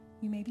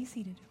You may be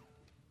seated.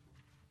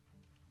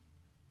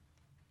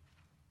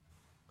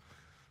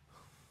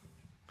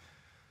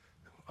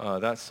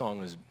 That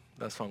song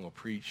will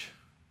preach.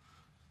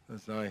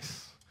 That's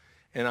nice.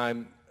 And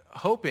I'm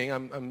hoping,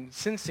 I'm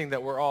sensing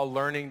that we're all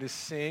learning to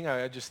sing.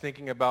 I'm just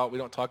thinking about, we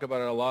don't talk about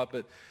it a lot,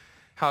 but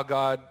how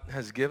God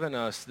has given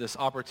us this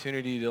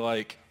opportunity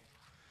to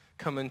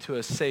come into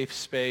a safe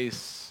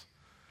space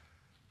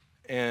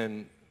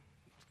and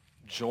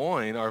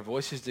join our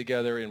voices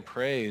together in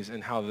praise,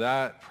 and how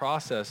that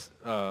process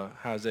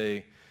has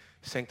a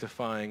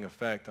sanctifying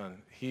effect on.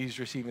 He's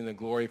receiving the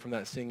glory from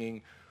that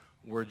singing.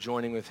 We're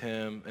joining with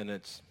him, and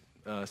it's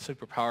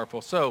super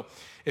powerful. So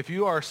if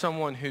you are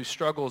someone who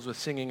struggles with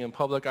singing in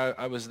public,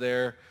 I was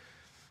there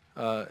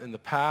in the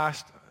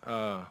past.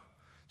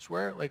 Just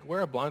wear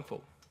a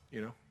blindfold,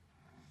 and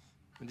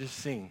just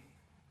sing.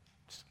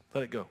 Just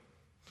let it go.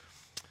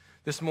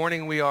 This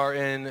morning we are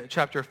in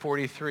chapter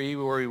 43,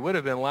 where we would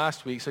have been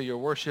last week, so your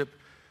worship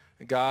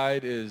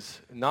guide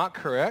is not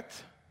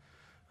correct.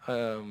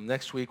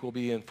 Next week we'll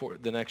be in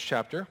the next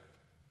chapter.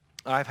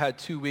 I've had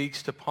 2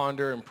 weeks to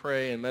ponder and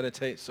pray and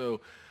meditate,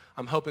 so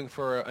I'm hoping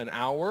for an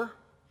hour.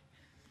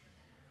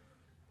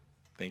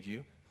 Thank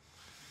you.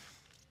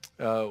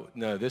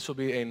 No, this will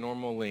be a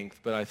normal length,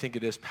 but I think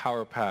it is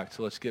power-packed,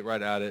 so let's get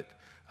right at it.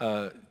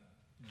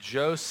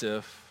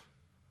 Joseph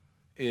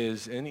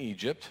is in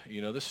Egypt.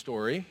 You know the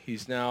story.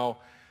 He's now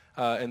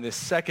in the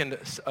second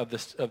of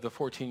the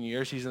 14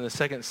 years. He's in the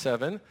second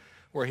 7,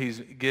 where he's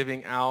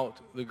giving out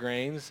the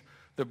grains.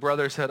 The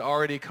brothers had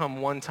already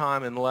come one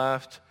time and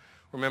left.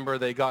 Remember,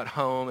 they got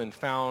home and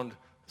found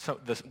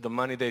the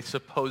money they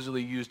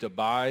supposedly used to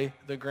buy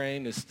the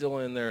grain is still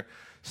in their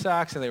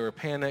sacks, and they were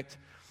panicked.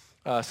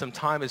 Some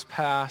time has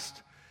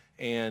passed,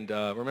 and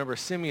remember,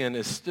 Simeon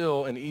is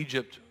still in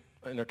Egypt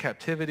in their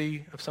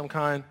captivity of some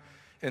kind,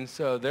 and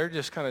so they're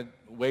just kind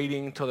of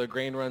waiting until the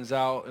grain runs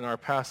out in our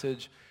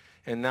passage,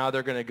 and now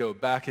they're going to go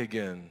back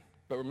again.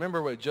 But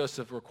remember, what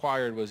Joseph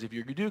required was, if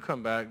you do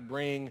come back,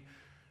 bring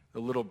the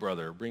little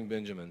brother, bring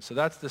Benjamin. So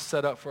that's the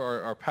setup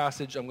for our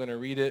passage. I'm going to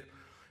read it.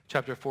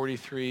 Chapter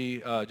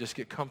 43, just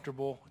get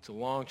comfortable. It's a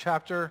long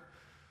chapter,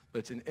 but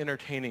it's an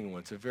entertaining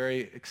one. It's a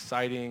very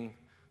exciting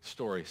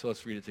story. So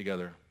let's read it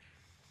together.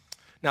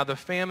 Now the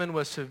famine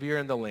was severe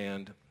in the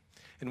land,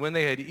 and when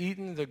they had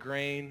eaten the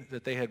grain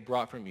that they had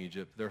brought from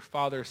Egypt, their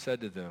father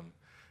said to them,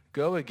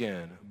 "Go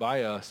again,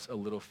 buy us a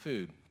little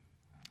food."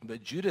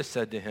 But Judah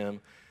said to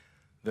him,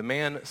 "The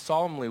man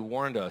solemnly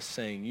warned us,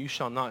 saying, 'You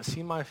shall not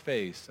see my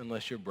face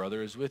unless your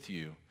brother is with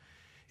you.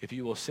 If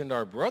you will send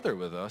our brother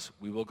with us,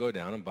 we will go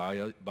down and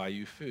buy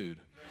you food.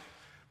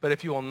 But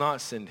if you will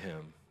not send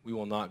him, we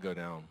will not go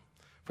down.'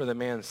 For the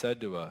man said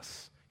to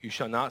us, 'You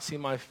shall not see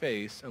my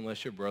face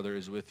unless your brother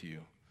is with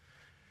you.'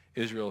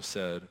 Israel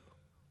said,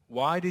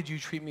 'Why did you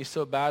treat me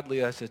so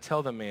badly as to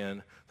tell the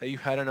man that you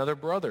had another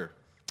brother?'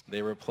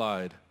 They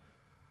replied,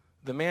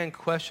 'The man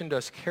questioned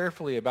us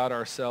carefully about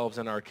ourselves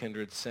and our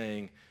kindred,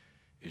 saying,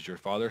 "Is your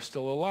father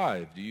still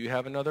alive? Do you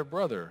have another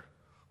brother?"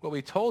 What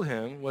we told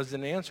him was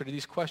an answer to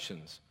these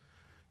questions.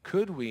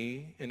 Could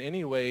we in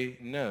any way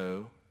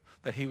know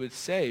that he would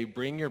say,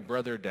 "Bring your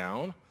brother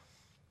down"?'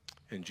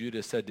 And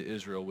Judah said to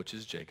Israel, which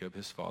is Jacob,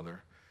 his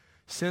father,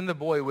 'Send the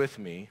boy with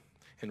me,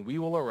 and we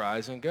will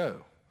arise and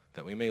go,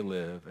 that we may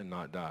live and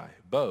not die,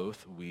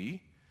 both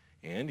we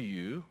and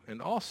you,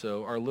 and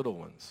also our little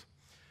ones.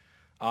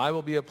 I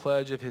will be a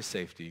pledge of his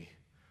safety.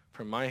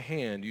 From my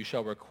hand you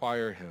shall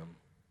require him.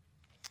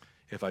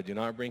 If I do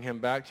not bring him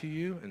back to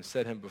you and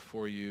set him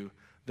before you,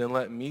 then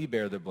let me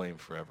bear the blame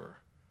forever.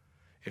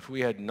 If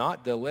we had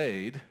not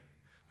delayed,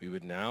 we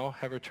would now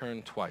have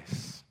returned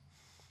twice.'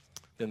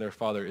 Then their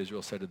father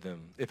Israel said to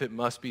them, 'If it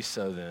must be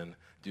so, then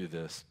do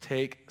this.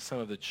 Take some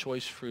of the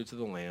choice fruits of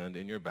the land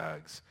in your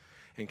bags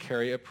and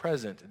carry a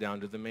present down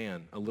to the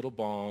man, a little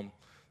balm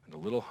and a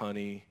little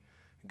honey,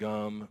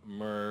 gum,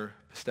 myrrh,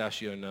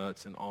 pistachio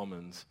nuts, and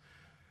almonds.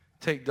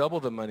 Take double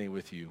the money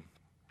with you.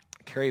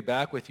 Carry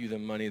back with you the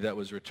money that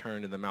was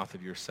returned in the mouth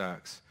of your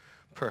sacks.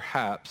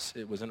 Perhaps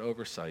it was an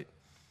oversight.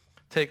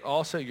 Take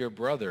also your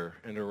brother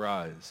and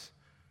arise.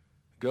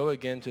 Go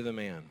again to the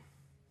man.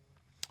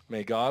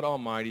 May God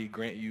Almighty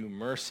grant you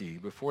mercy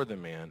before the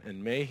man,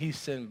 and may he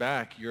send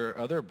back your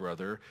other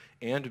brother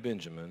and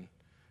Benjamin.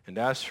 And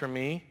as for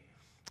me,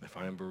 if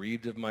I am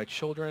bereaved of my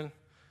children,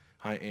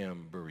 I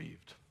am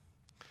bereaved.'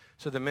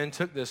 So the men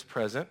took this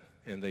present,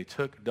 and they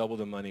took double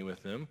the money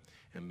with them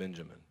and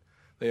Benjamin.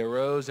 They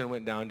arose and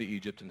went down to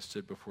Egypt and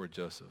stood before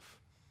Joseph.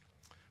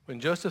 When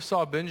Joseph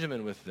saw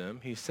Benjamin with them,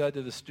 he said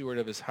to the steward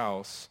of his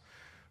house,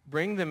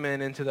 'Bring the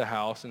men into the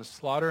house and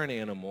slaughter an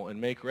animal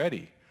and make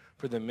ready,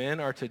 for the men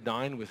are to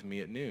dine with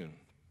me at noon.'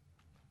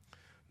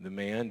 The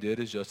man did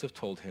as Joseph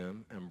told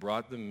him and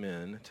brought the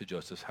men to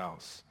Joseph's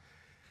house.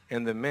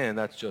 And the men,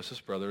 that's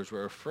Joseph's brothers,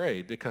 were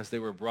afraid because they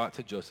were brought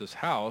to Joseph's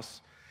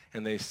house,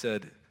 and they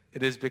said,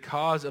 'It is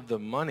because of the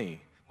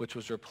money which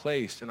was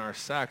replaced in our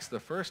sacks the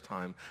first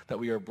time that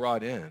we are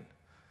brought in,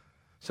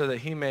 so that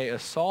he may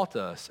assault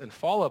us and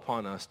fall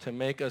upon us to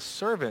make us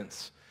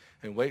servants,'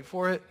 and wait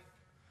for it,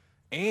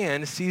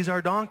 'and seize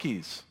our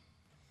donkeys.'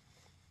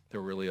 They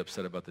were really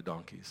upset about the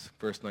donkeys.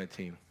 Verse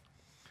 19.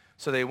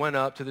 So they went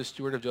up to the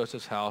steward of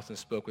Joseph's house and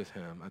spoke with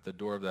him at the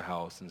door of the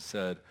house and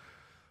said,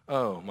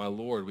 "Oh, my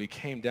lord, we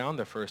came down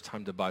the first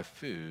time to buy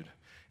food.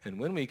 And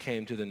when we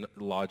came to the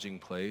lodging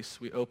place,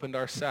 we opened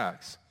our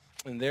sacks.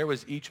 And there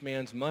was each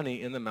man's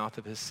money in the mouth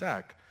of his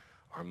sack,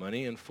 our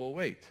money in full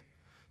weight.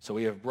 So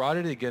we have brought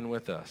it again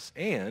with us.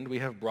 And we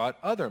have brought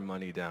other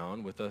money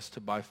down with us to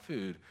buy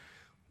food.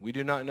 We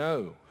do not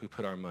know who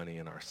put our money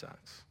in our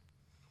sacks."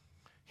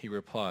 He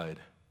replied,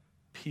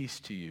 "Peace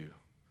to you.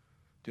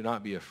 Do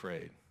not be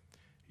afraid.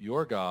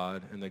 Your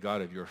God and the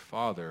God of your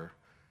father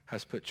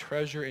has put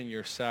treasure in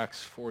your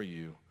sacks for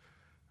you.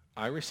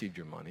 I received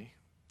your money."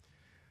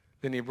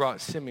 Then he brought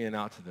Simeon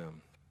out to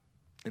them.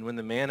 And when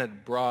the man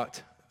had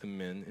brought the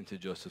men into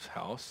Joseph's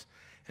house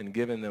and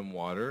given them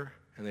water,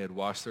 and they had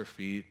washed their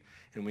feet,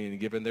 and when he had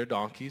given their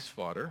donkeys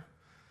fodder,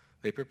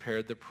 they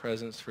prepared the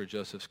presents for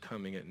Joseph's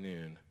coming at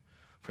noon,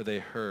 for they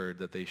heard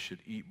that they should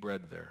eat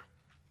bread there.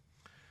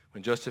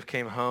 When Joseph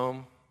came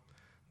home,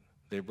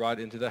 they brought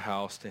into the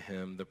house to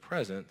him the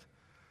present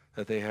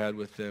that they had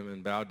with them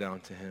and bowed down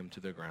to him to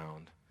the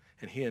ground.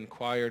 And he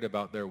inquired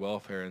about their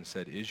welfare and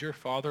said, "Is your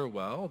father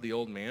well, the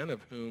old man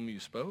of whom you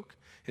spoke?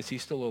 Is he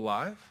still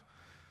alive?"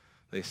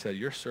 They said,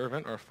 "Your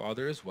servant, our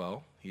father, is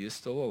well. He is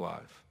still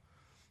alive."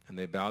 And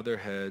they bowed their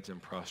heads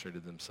and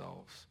prostrated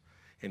themselves.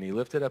 And he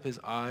lifted up his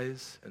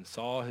eyes and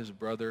saw his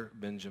brother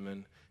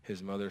Benjamin,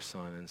 his mother's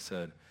son, and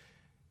said,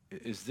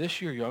 "Is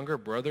this your younger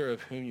brother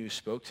of whom you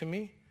spoke to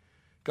me?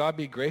 God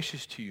be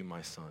gracious to you,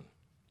 my son."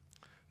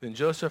 Then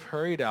Joseph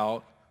hurried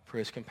out, for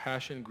his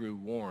compassion grew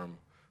warm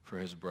for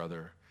his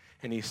brother,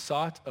 and he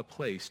sought a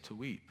place to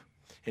weep.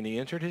 And he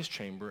entered his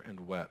chamber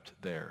and wept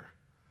there.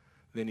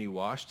 Then he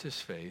washed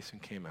his face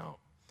and came out.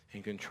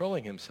 And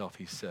controlling himself,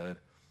 he said,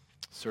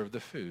 "Serve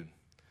the food."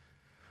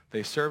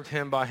 They served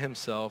him by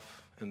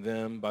himself, and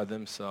them by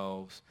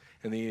themselves,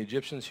 and the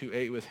Egyptians who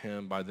ate with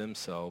him by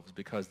themselves,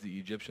 because the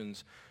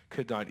Egyptians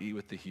could not eat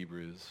with the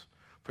Hebrews,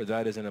 for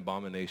that is an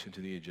abomination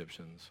to the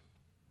Egyptians.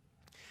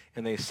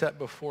 And they set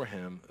before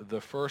him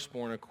the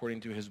firstborn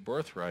according to his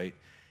birthright,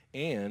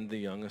 and the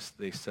youngest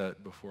they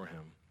set before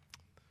him.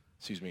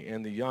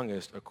 And the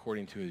youngest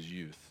according to his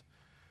youth.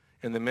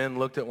 And the men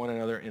looked at one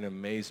another in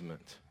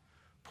amazement.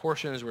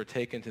 Portions were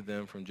taken to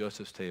them from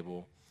Joseph's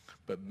table,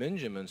 but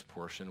Benjamin's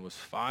portion was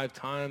 5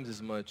 times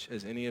as much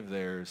as any of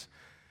theirs,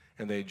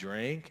 and they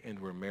drank and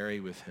were merry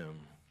with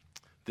him.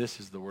 This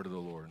is the word of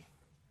the Lord.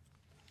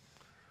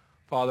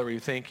 Father, we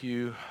thank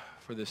you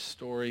for this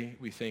story.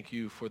 We thank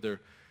you for the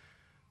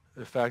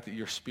fact that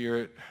your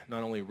Spirit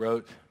not only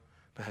wrote,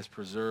 but has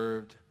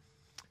preserved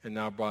and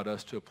now brought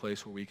us to a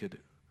place where we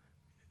could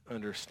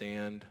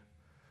understand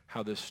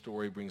how this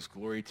story brings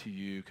glory to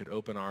you, could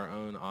open our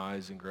own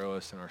eyes and grow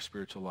us in our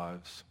spiritual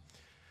lives.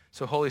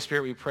 So Holy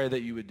Spirit, we pray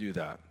that you would do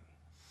that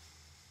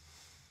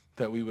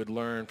we would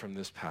learn from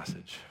this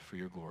passage for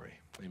your glory.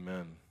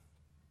 Amen.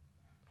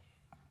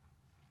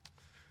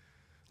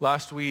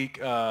 Last week,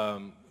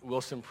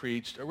 Wilson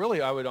preached,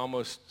 really I would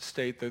almost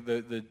state that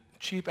the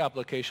cheap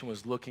application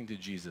was looking to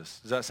Jesus.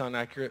 Does that sound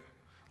accurate?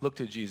 Look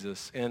to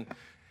Jesus. And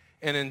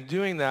in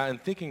doing that and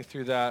thinking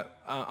through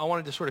that, I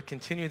wanted to sort of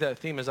continue that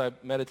theme as I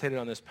meditated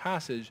on this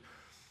passage,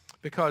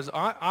 because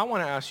I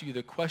want to ask you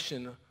the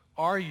question,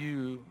 are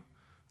you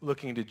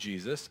looking to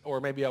Jesus?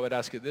 Or maybe I would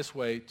ask it this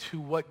way, to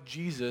what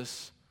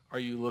Jesus are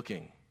you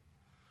looking?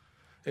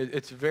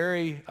 It's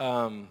very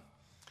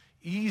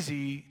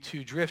easy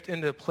to drift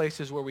into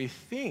places where we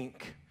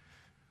think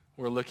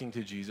we're looking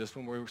to Jesus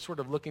when we're sort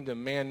of looking to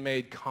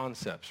man-made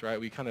concepts, right?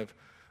 We kind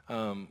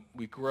of,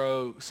 we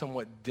grow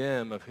somewhat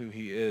dim of who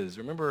he is.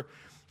 Remember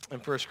in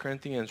 1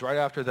 Corinthians, right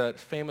after that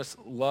famous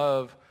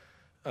love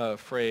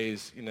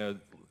phrase,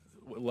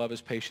 love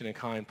is patient and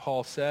kind,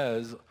 Paul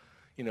says,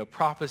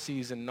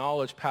 prophecies and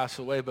knowledge pass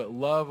away, but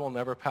love will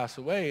never pass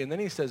away. And then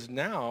he says,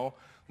 now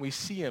we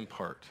see in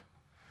part.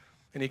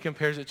 And he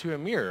compares it to a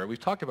mirror. We've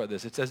talked about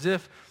this. It's as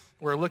if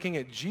we're looking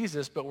at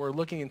Jesus, but we're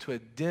looking into a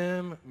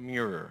dim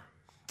mirror,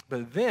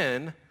 but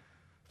then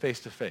face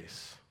to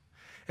face.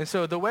 And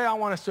so the way I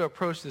want us to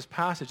approach this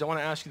passage, I want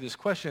to ask you this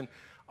question: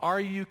 are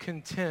you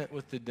content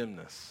with the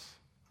dimness?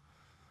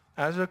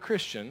 As a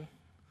Christian,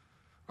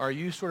 are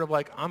you sort of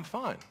like, I'm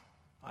fine.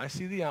 I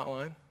see the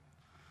outline.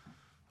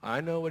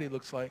 I know what he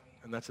looks like,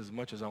 and that's as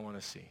much as I want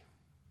to see.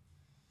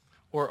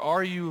 Or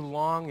are you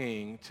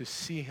longing to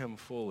see him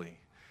fully?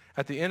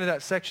 At the end of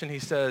that section, he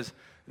says,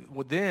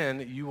 well,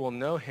 then you will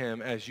know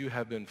him as you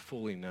have been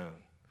fully known.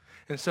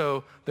 And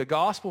so the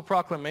gospel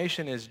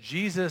proclamation is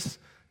Jesus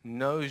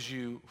knows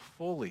you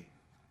fully.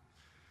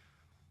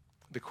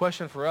 The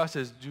question for us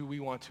is, do we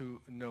want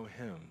to know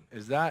him?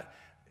 Is that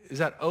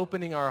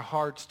opening our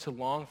hearts to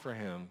long for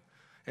him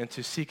and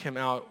to seek him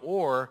out?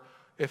 Or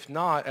if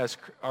not,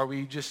 are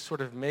we just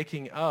sort of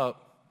making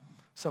up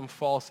some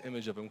false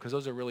image of him? Because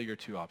those are really your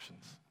two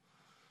options.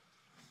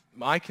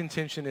 My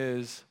contention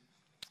is,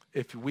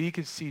 if we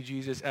could see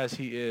Jesus as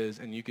he is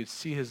and you could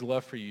see his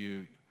love for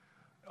you,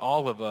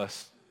 all of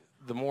us,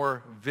 the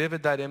more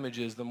vivid that image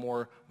is, the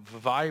more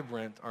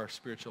vibrant our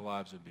spiritual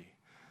lives would be.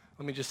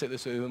 let me just say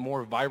this way, the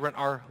more vibrant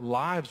our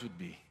lives would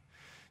be,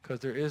 because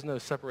there is no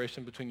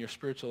separation between your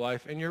spiritual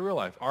life and your real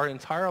life. Our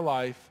entire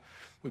life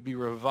would be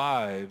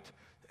revived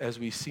as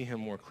we see him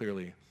more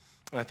clearly.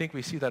 And I think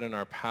we see that in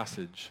our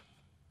passage.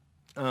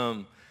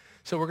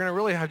 So we're going to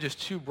really have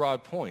just two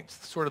broad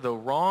points, sort of the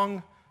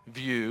wrong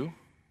view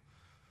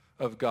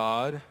of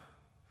God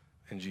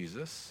and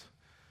Jesus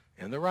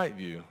and the right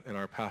view in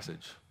our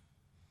passage.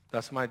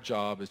 That's my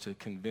job, is to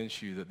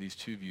convince you that these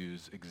two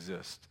views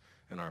exist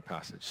in our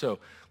passage. So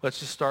let's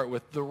just start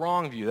with the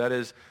wrong view. That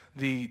is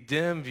the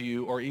dim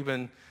view, or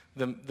even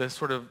the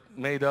sort of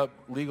made-up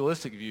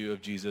legalistic view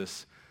of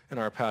Jesus in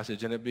our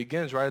passage. And it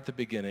begins right at the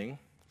beginning.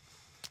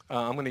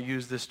 I'm going to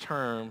use this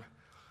term.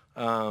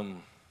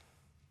 I'm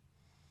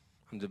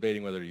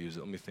debating whether to use it.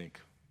 Let me think.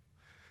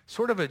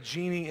 Sort of a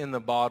genie in the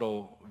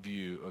bottle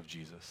view of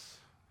Jesus.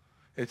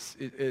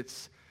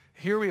 It's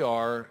here we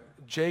are.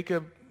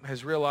 Jacob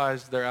has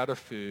realized they're out of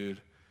food.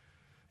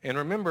 And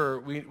remember,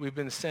 we've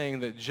been saying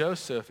that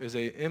Joseph is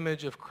an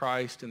image of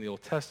Christ in the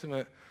Old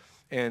Testament.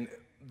 And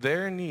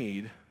their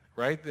need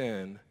right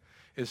then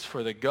is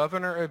for the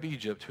governor of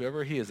Egypt,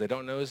 whoever he is, they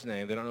don't know his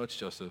name, they don't know it's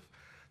Joseph,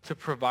 to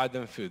provide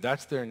them food.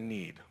 That's their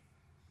need.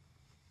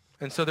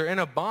 And so they're in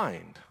a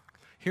bind.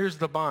 Here's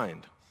the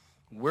bind.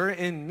 We're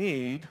in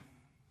need.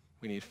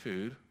 We need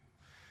food.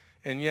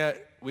 And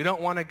yet we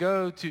don't want to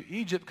go to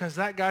Egypt because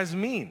that guy's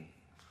mean.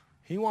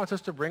 He wants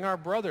us to bring our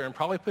brother and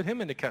probably put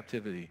him into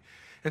captivity.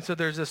 And so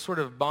there's this sort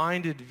of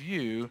binded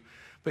view,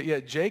 but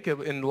yet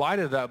Jacob, in light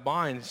of that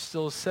bind,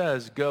 still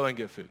says, go and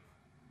get food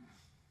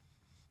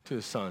to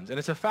his sons. And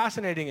it's a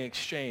fascinating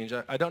exchange.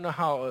 I don't know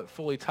how it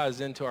fully ties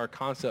into our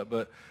concept,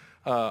 but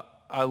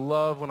I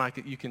love when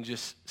you can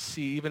just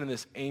see, even in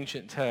this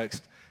ancient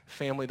text,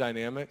 family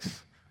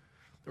dynamics,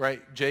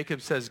 right?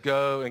 Jacob says,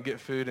 go and get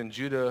food, and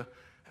Judah,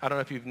 I don't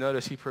know if you've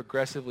noticed, he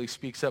progressively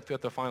speaks up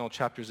throughout the final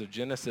chapters of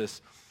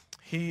Genesis.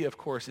 He, of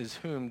course, is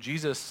whom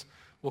Jesus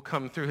will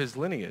come through his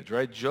lineage,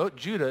 right?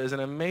 Judah is an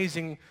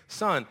amazing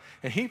son,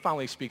 and he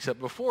finally speaks up.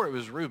 Before it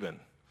was Reuben,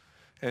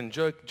 and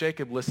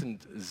Jacob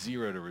listened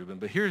zero to Reuben.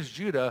 But here's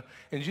Judah,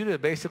 and Judah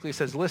basically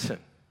says, listen,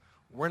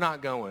 we're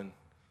not going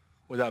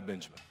without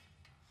Benjamin.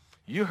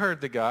 You heard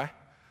the guy.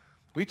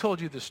 We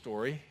told you the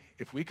story.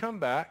 If we come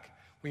back,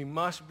 we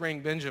must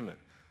bring Benjamin.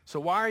 So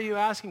why are you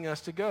asking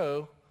us to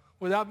go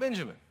without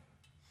Benjamin?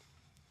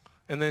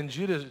 And then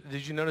Judah,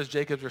 did you notice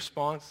Jacob's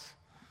response?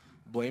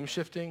 Blame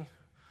shifting.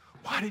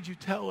 Why did you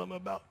tell him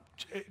about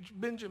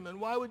Benjamin?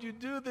 Why would you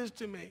do this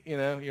to me? You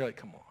know, you're like,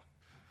 come on.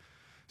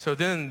 So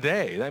then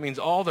that means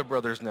all the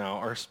brothers now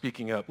are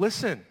speaking up.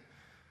 Listen,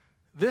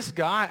 this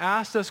guy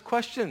asked us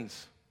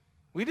questions.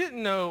 We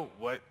didn't know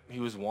what he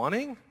was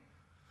wanting.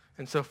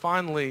 And so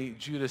finally,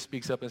 Judah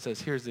speaks up and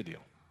says, here's the deal.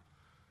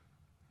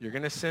 You're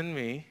going to send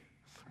me.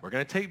 We're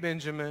going to take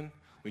Benjamin.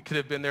 We could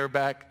have been there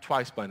back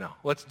twice by now.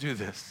 Let's do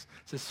this.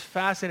 It's this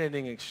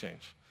fascinating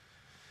exchange.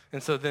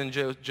 And so then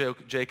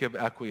Jacob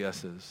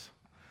acquiesces.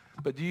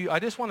 But I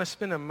just want to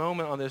spend a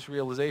moment on this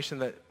realization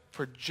that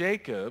for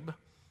Jacob,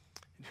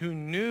 who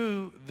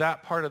knew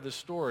that part of the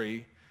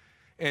story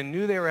and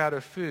knew they were out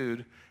of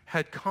food,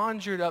 had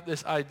conjured up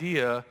this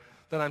idea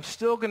that I'm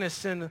still going to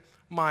send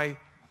my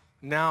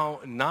now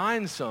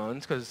 9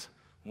 sons, because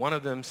one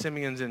of them,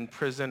 Simeon's in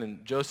prison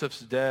and Joseph's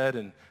dead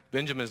and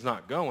Benjamin's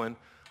not going.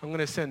 I'm going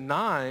to send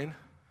 9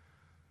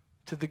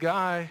 to the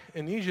guy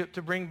in Egypt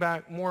to bring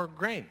back more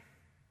grain.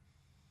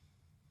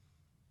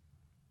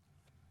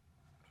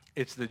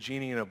 It's the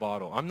genie in a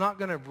bottle. I'm not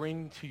going to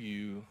bring to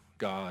you,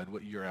 God,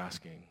 what you're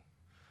asking.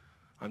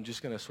 I'm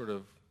just going to sort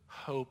of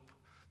hope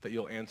that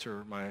you'll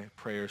answer my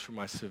prayers for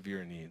my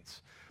severe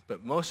needs.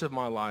 But most of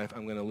my life,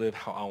 I'm going to live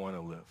how I want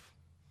to live.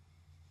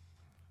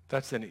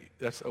 That's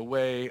a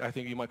way, I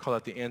think you might call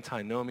that the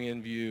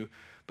antinomian view,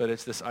 but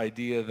it's this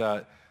idea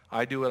that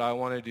I do what I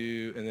want to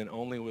do, and then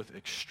only with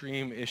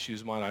extreme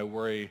issues might I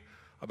worry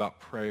about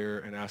prayer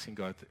and asking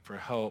God for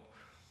help,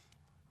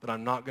 but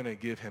I'm not going to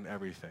give him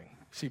everything.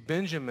 See,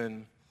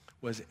 Benjamin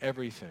was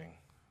everything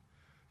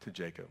to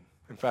Jacob.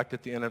 In fact,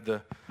 at the end of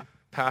the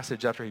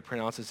passage, after he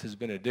pronounces his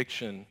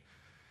benediction,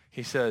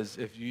 he says,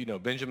 if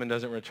Benjamin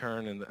doesn't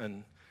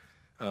return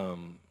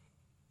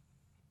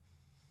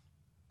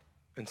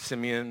and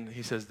Simeon,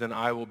 he says, then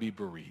I will be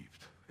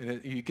bereaved. And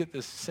you get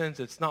this sense,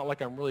 it's not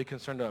like I'm really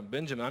concerned about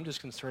Benjamin. I'm just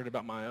concerned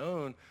about my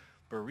own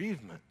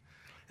bereavement.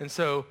 And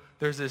so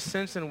there's this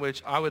sense in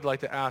which I would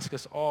like to ask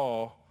us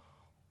all,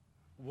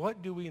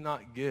 what do we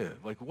not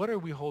give? Like, what are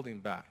we holding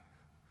back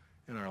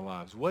in our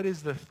lives? What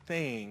is the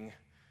thing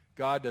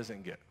God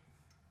doesn't get?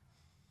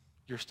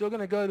 You're still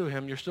going to go to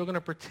him. You're still going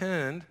to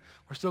pretend.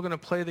 We're still going to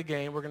play the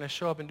game. We're going to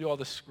show up and do all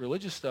this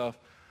religious stuff,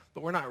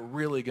 but we're not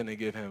really going to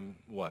give him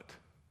what?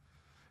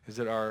 Is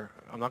it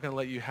I'm not going to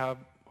let you have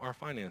our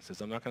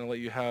finances. I'm not going to let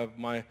you have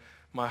my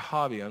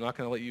hobby. I'm not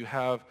going to let you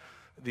have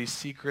these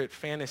secret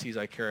fantasies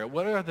I carry.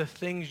 What are the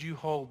things you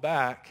hold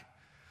back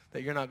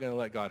that you're not going to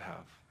let God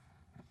have?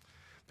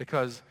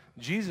 Because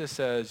Jesus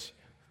says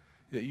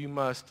that you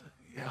must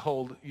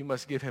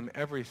give him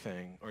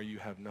everything or you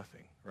have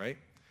nothing, right?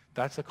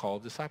 That's a call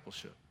of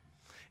discipleship.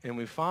 And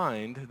we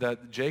find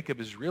that Jacob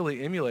is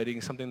really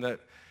emulating something that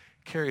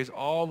carries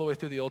all the way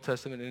through the Old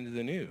Testament into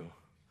the New.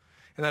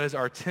 And that is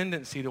our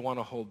tendency to want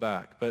to hold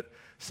back. But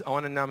I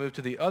want to now move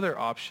to the other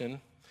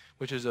option,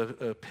 which is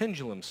a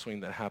pendulum swing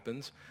that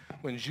happens.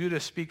 When Judah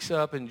speaks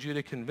up and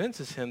Judah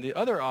convinces him, the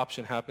other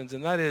option happens,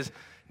 and that is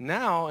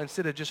now,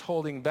 instead of just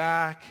holding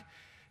back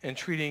and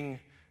treating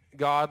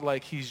God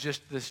like he's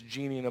just this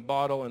genie in a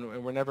bottle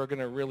and we're never going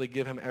to really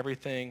give him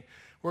everything,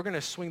 we're going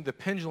to swing the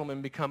pendulum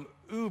and become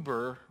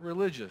uber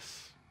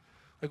religious.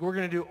 Like we're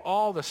going to do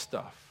all the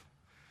stuff.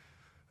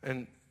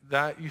 And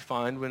that you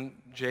find when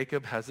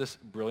Jacob has this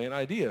brilliant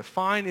idea.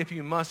 Fine, if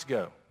you must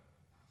go.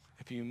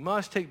 If you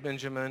must take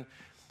Benjamin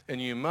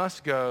and you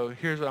must go,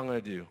 here's what I'm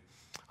going to do.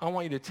 I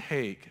want you to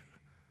take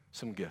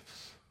some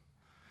gifts.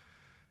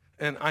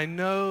 And I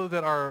know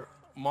that our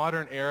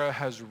modern era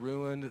has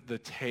ruined the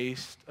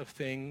taste of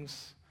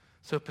things.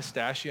 So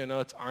pistachio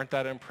nuts aren't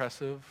that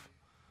impressive.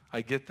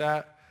 I get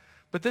that.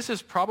 But this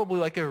is probably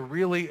like a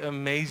really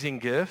amazing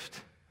gift.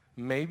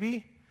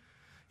 Maybe.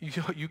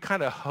 You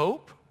kind of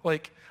hope.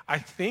 Like, I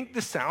think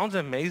this sounds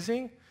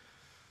amazing.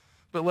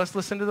 But let's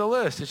listen to the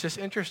list. It's just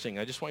interesting.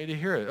 I just want you to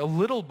hear it. A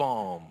little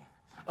balm.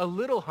 A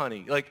little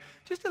honey. Like,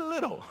 just a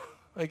little.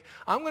 Like,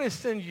 I'm going to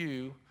send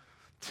you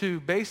to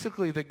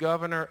basically the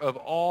governor of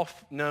all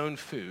known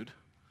food,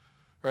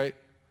 right?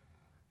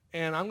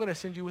 And I'm going to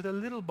send you with a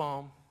little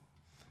balm,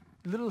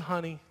 little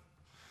honey,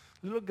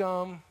 little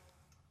gum.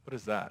 What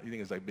is that? You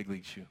think it's like Big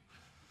League Chew?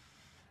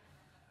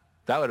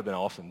 That would have been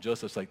awesome.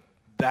 Joseph's like,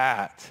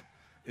 that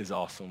is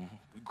awesome.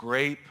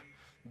 Grape,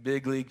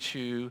 Big League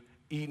Chew,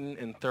 eaten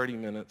in 30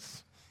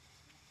 minutes.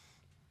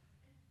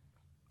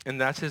 And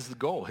that's his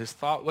goal, his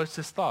thought. What's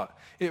his thought?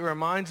 It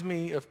reminds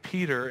me of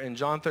Peter in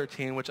John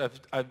 13, which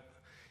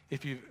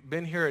if you've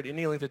been here at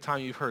any length of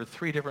time, you've heard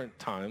 3 different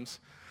times.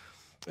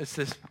 It's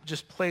this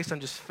just place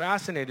I'm just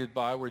fascinated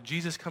by where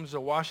Jesus comes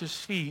to wash his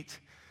feet,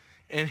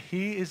 and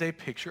he is a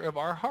picture of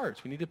our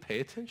hearts. We need to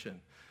pay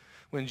attention.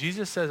 When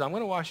Jesus says, I'm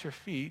going to wash your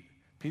feet,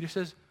 Peter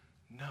says,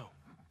 no.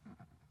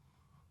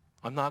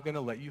 I'm not going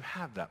to let you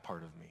have that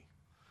part of me.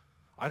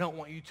 I don't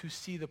want you to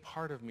see the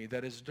part of me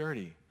that is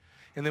dirty.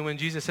 And then when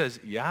Jesus says,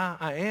 yeah,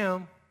 I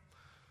am,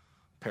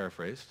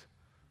 paraphrased,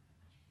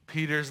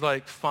 Peter's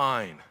like,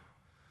 fine.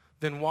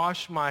 Then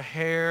wash my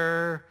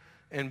hair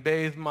and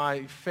bathe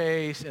my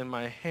face and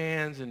my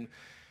hands. And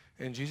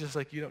Jesus is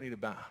like, you don't need a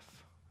bath.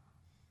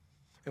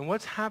 And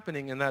what's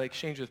happening in that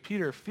exchange with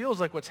Peter feels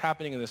like what's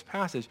happening in this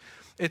passage.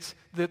 It's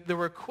the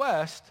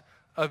request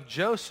of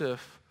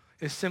Joseph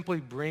is simply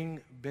bring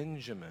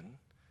Benjamin.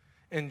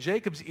 And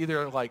Jacob's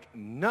either like,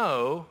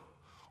 no,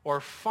 or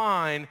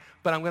fine,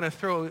 but I'm going to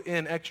throw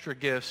in extra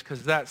gifts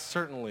because that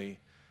certainly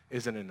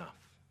isn't enough.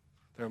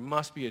 There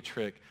must be a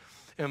trick.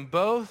 And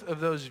both of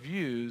those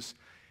views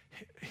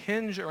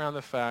hinge around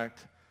the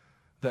fact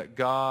that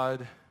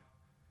God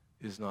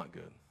is not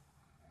good.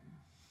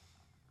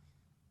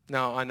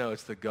 Now, I know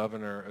it's the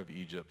governor of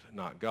Egypt,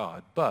 not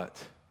God,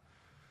 but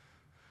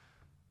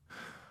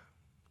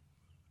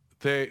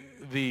the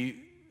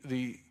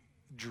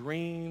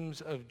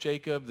dreams of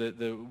Jacob,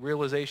 the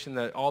realization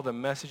that all the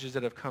messages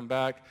that have come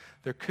back,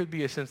 there could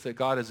be a sense that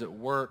God is at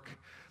work.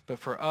 But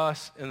for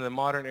us in the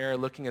modern era,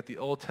 looking at the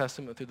Old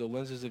Testament through the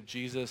lenses of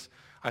Jesus,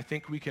 I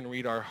think we can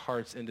read our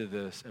hearts into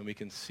this and we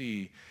can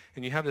see.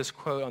 And you have this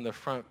quote on the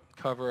front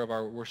cover of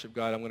our worship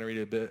guide. I'm going to read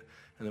it a bit,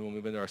 and then we'll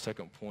move into our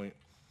second point.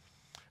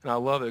 And I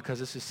love it because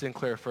this is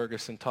Sinclair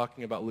Ferguson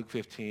talking about Luke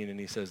 15, and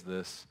he says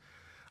this: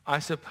 I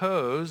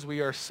suppose we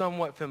are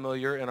somewhat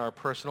familiar in our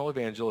personal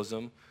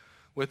evangelism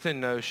with the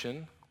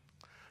notion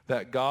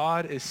that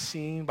God is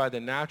seen by the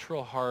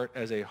natural heart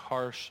as a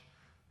harsh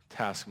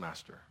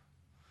taskmaster.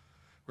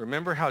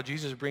 Remember how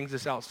Jesus brings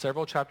this out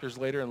several chapters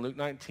later in Luke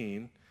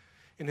 19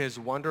 in his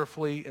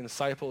wonderfully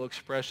insightful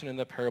expression in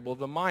the parable of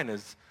the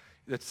minas.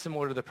 That's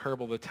similar to the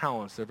parable of the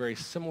talents. They're very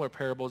similar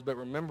parables, but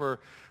remember,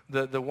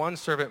 the one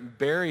servant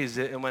buries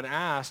it, and when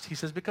asked, he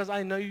says, because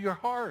I know you're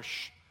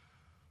harsh.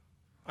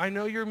 I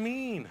know you're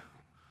mean.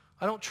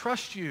 I don't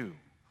trust you.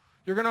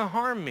 You're going to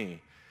harm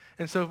me.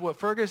 And so what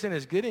Ferguson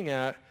is getting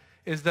at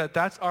is that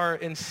that's our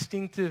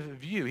instinctive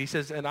view. He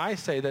says, and I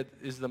say that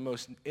is the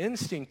most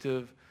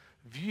instinctive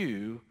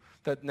view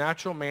that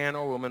natural man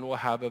or woman will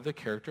have of the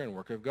character and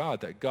work of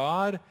God. That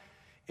God,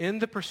 in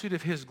the pursuit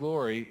of his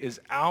glory, is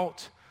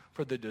out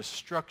for the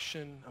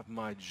destruction of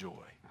my joy.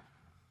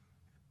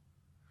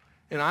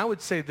 And I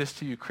would say this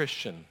to you,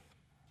 Christian.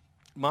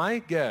 My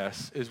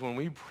guess is when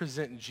we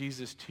present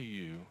Jesus to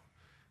you,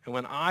 and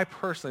when I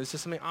personally, this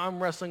is something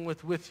I'm wrestling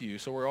with you,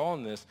 so we're all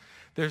in this,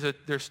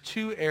 there's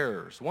 2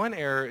 errors. One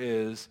error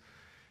is,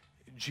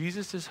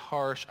 Jesus is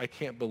harsh, I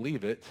can't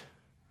believe it.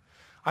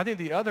 I think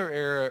the other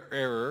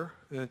error,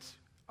 and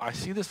I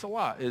see this a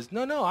lot, is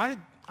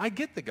I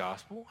get the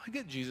gospel. I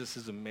get Jesus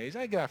is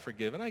amazing. I get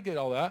forgiven. I get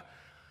all that.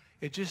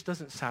 It just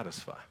doesn't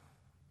satisfy.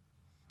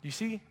 You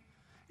see,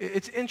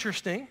 it's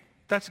interesting.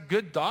 That's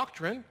good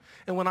doctrine.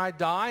 And when I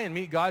die and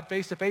meet God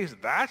face to face,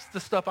 that's the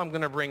stuff I'm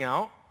going to bring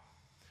out.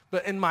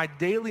 But in my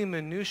daily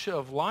minutia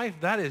of life,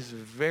 that is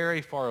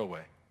very far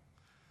away.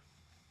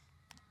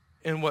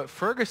 And what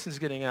Ferguson's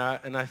getting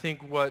at, and I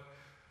think what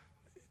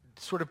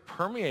sort of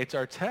permeates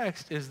our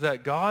text, is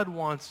that God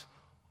wants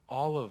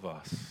all of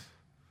us.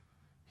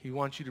 He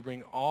wants you to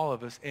bring all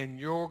of us, and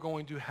you're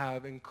going to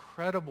have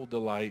incredible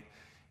delight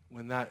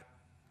when that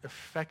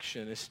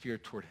affection is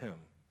steered toward him.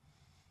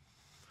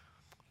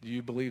 Do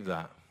you believe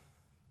that?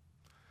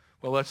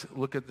 Well, let's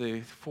look at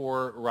the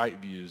 4 right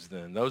views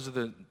then. Those are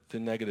the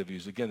negative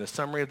views. Again, the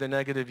summary of the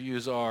negative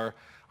views are,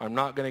 I'm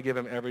not going to give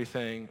him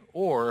everything,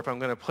 or if I'm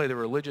going to play the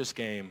religious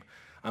game,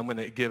 I'm going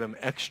to give him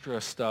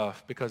extra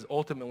stuff because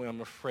ultimately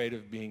I'm afraid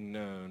of being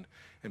known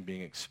and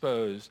being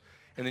exposed.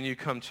 And then you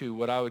come to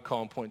what I would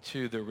call in point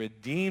 2, the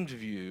redeemed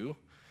view,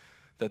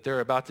 that they're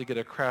about to get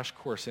a crash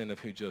course in of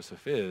who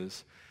Joseph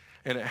is.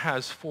 And it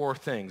has 4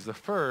 things. The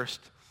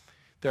first,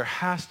 there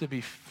has to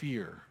be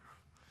fear.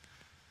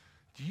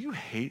 Do you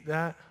hate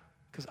that?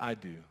 Because I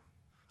do.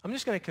 I'm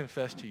just going to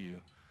confess to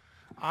you,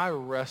 I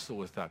wrestle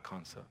with that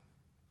concept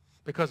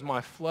because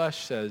my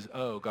flesh says,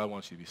 oh, God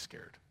wants you to be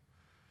scared.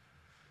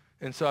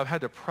 And so I've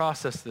had to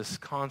process this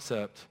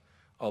concept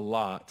a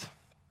lot.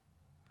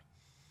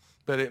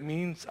 But it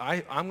means,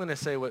 I'm going to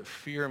say what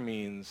fear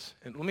means.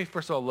 And let me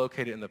first of all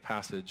locate it in the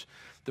passage.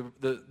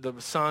 The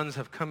sons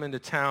have come into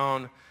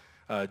town.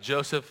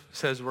 Joseph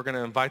says we're going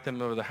to invite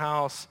them over to the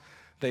house.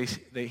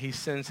 He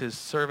sends his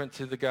servant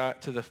to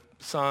the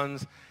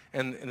sons,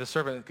 and the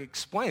servant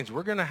explains,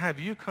 we're going to have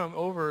you come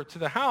over to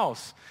the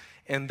house.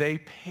 And they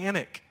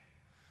panic.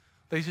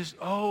 They just,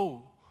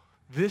 oh,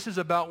 this is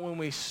about when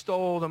we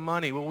stole the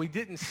money. Well, we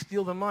didn't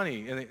steal the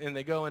money. And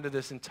they go into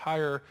this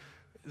entire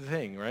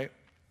thing, right?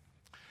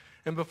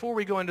 And before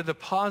we go into the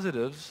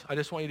positives, I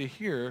just want you to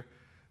hear,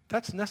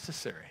 that's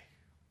necessary.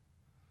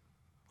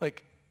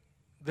 Like,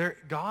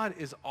 God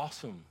is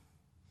awesome.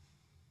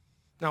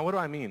 Now, what do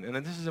I mean?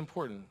 And this is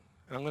important.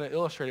 And I'm going to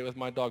illustrate it with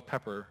my dog,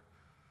 Pepper,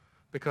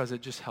 because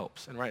it just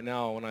helps. And right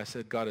now, when I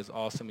said God is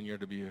awesome and you're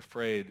to be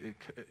afraid,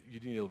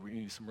 you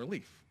need some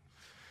relief.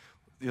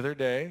 The other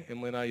day,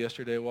 Emily and I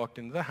yesterday walked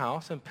into the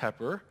house, and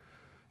Pepper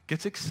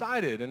gets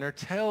excited, and her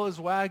tail is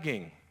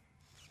wagging.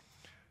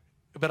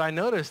 But I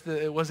noticed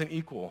that it wasn't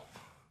equal.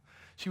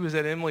 She was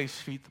at Emily's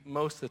feet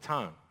most of the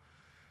time.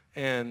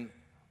 And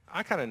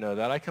I kind of know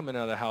that. I come in and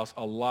out of the house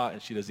a lot,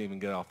 and she doesn't even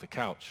get off the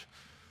couch.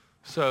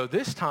 So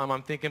this time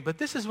I'm thinking, but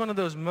this is one of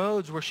those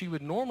modes where she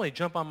would normally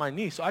jump on my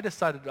knee. So I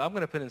decided I'm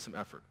going to put in some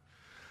effort.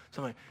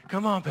 So I'm like,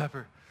 come on,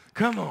 Pepper,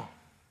 come on.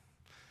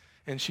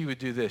 And she would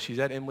do this. She's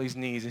at Emily's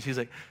knees, and she's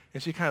like,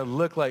 and she kind of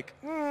looked like,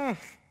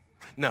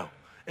 no.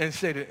 And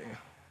say,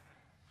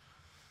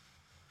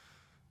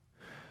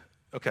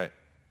 okay,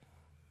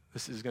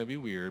 this is going to be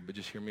weird, but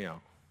just hear me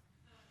out.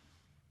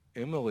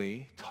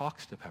 Emily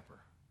talks to Pepper.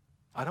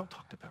 I don't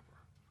talk to Pepper.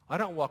 I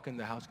don't walk in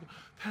the house and go,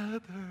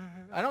 Pepper.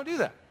 I don't do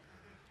that.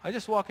 I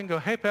just walk and go,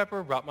 hey,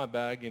 Pepper, brought my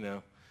bag,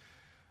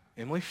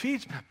 Emily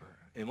feeds Pepper.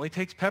 Emily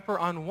takes Pepper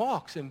on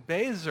walks and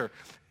bathes her.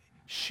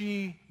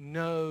 She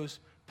knows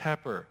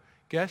Pepper.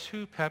 Guess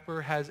who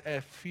Pepper has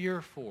a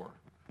fear for?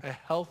 A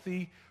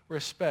healthy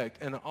respect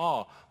and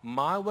awe.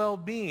 My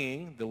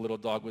well-being, the little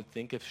dog would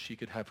think if she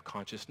could have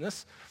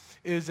consciousness,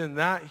 is in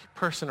that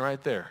person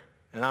right there.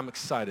 And I'm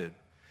excited.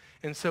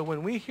 And so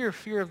when we hear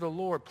fear of the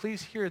Lord,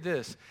 please hear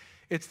this.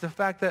 It's the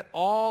fact that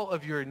all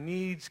of your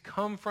needs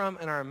come from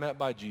and are met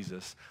by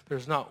Jesus.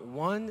 There's not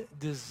one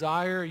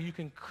desire you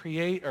can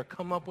create or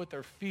come up with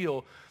or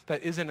feel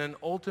that isn't an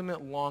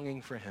ultimate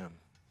longing for him.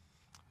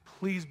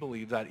 Please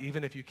believe that,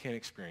 even if you can't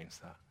experience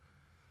that.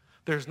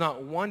 There's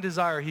not one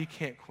desire he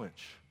can't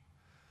quench.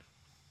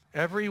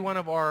 Every one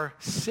of our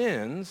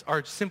sins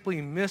are simply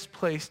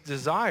misplaced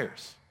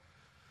desires,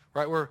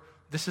 right?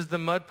 This is the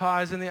mud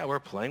pies we're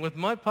playing with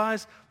mud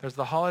pies. There's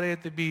the holiday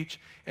at the beach.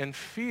 And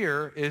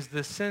fear is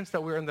the sense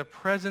that we're in the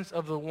presence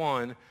of the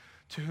one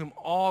to whom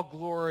all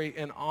glory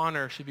and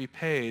honor should be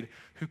paid,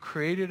 who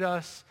created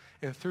us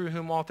and through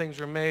whom all things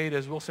are made,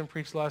 as Wilson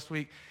preached last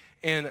week.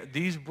 And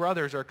these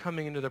brothers are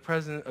coming into the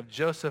presence of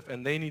Joseph,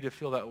 and they need to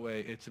feel that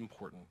way. It's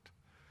important.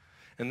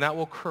 And that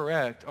will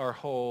correct our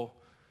whole,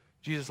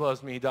 Jesus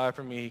loves me, he died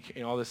for me,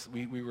 all this.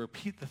 We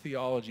repeat the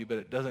theology, but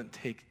it doesn't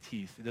take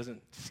teeth. It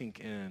doesn't sink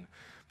in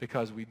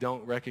because we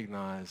don't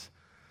recognize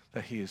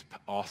that he is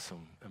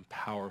awesome and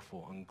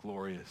powerful and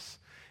glorious.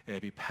 And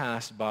if he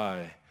passed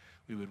by,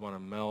 we would want to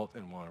melt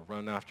and want to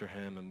run after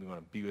him, and we want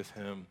to be with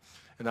him.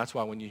 And that's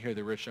why when you hear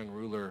the rich young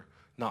ruler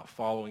not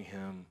following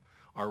him,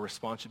 our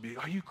response should be,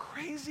 are you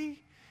crazy?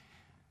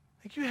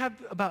 Like, you have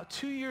about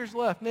 2 years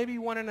left, maybe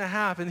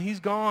 1.5, and he's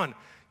gone.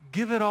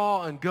 Give it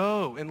all and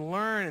go and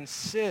learn and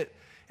sit.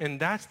 And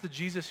that's the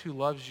Jesus who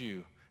loves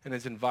you and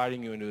is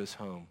inviting you into his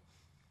home.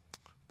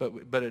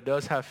 But it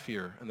does have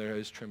fear, and there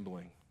is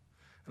trembling.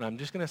 And I'm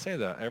just going to say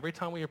that. Every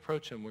time we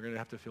approach him, we're going to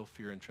have to feel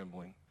fear and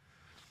trembling.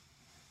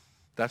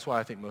 That's why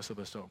I think most of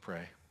us don't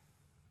pray.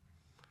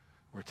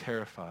 We're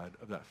terrified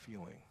of that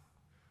feeling.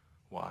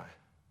 Why?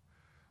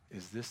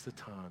 Is this the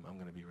time I'm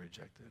going to be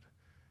rejected?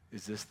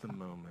 Is this the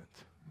moment?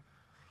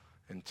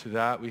 And to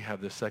that, we have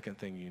the second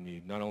thing you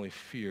need, not only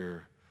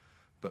fear,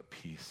 but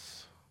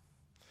peace.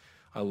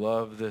 I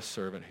love this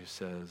servant who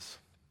says,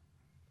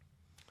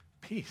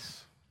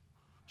 peace,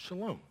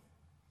 shalom.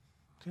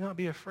 Do not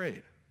be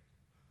afraid.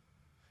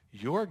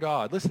 Your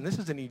God, listen, this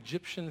is an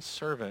Egyptian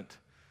servant.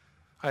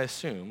 I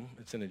assume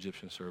it's an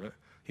Egyptian servant.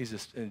 He's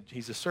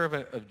a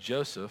servant of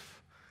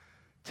Joseph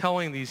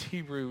telling these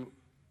Hebrew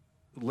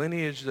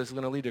lineage that's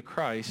going to lead to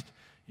Christ,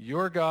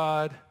 your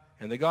God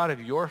and the God of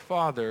your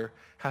father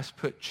has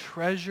put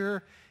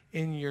treasure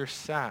in your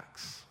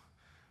sacks.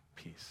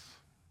 Peace.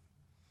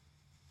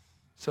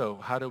 So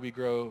how do we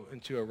grow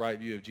into a right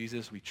view of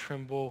Jesus? We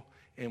tremble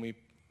and we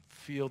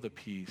feel the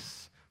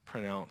peace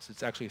pronounced.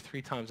 It's actually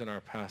 3 times in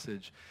our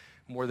passage,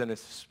 more than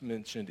it's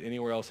mentioned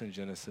anywhere else in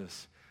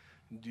Genesis.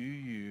 Do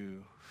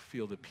you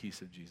feel the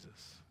peace of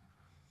Jesus?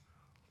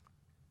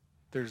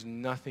 There's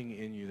nothing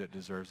in you that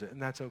deserves it,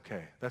 and that's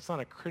okay. That's not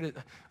a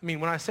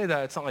when I say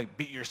that, it's not like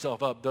beat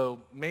yourself up, though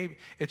maybe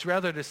it's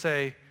rather to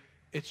say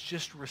it's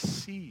just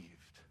received.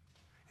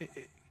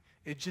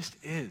 It just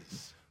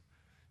is.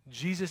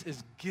 Jesus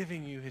is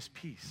giving you his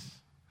peace.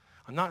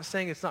 I'm not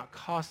saying it's not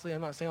costly.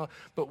 I'm not saying,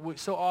 but we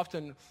so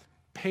often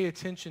pay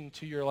attention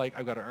to your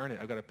I've got to earn it.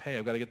 I've got to pay.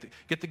 I've got to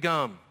get the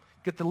gum,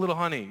 get the little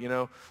honey.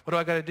 What do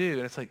I got to do?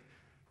 And it's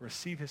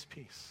receive his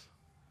peace,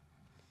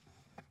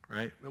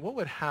 right? And what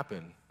would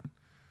happen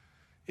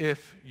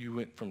if you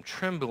went from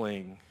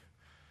trembling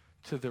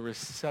to the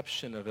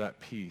reception of that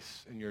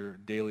peace in your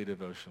daily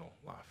devotional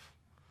life?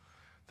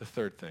 The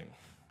third thing,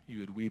 you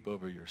would weep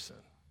over your sin.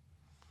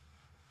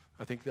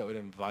 I think that would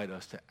invite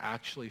us to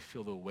actually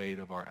feel the weight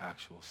of our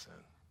actual sin.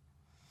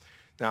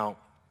 Now,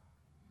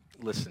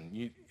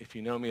 listen, if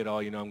you know me at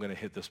all, you know I'm going to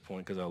hit this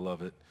point because I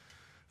love it.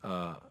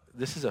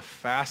 This is a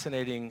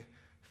fascinating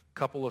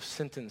couple of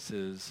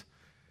sentences.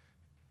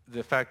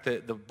 The fact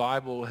that the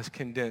Bible has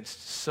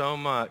condensed so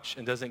much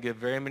and doesn't give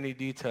very many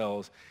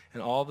details,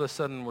 and all of a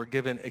sudden we're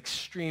given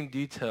extreme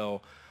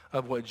detail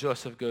of what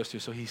Joseph goes through.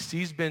 So he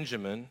sees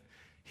Benjamin.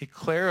 He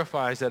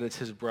clarifies that it's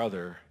his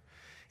brother.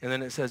 And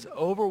then it says,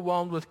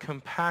 overwhelmed with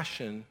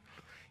compassion,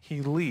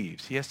 he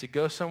leaves. He has to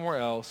go somewhere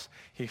else.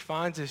 He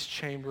finds his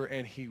chamber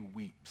and he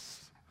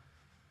weeps.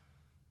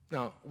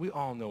 Now, we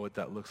all know what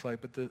that looks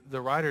like, but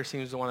the writer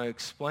seems to want to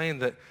explain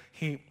that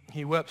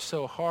he wept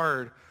so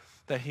hard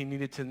that he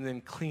needed to then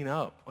clean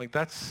up.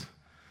 That's,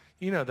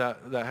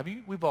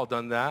 we've all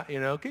done that,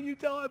 Can you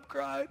tell I've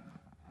cried?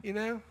 His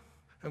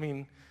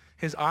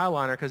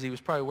eyeliner, because he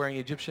was probably wearing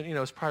Egyptian,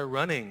 was probably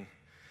running.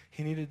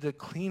 He needed to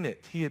clean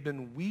it. He had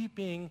been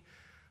weeping.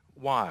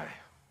 Why?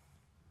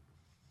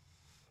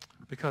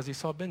 Because he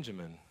saw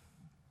Benjamin.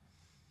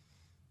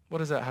 What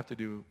does that have to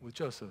do with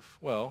Joseph?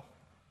 Well,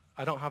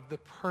 I don't have the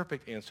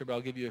perfect answer, but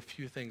I'll give you a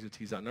few things to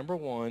tease out. Number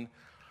one,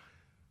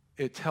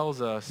 it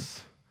tells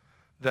us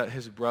that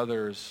his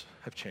brothers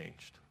have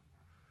changed.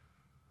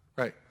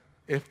 Right?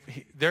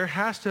 There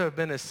has to have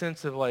been a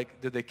sense of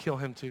did they kill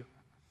him too?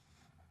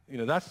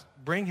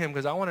 Bring him,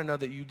 because I want to know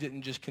that you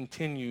didn't just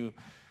continue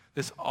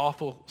this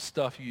awful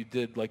stuff you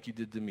did like you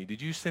did to me. Did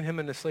you send him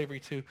into slavery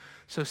too?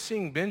 So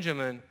seeing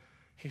Benjamin,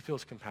 he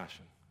feels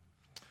compassion.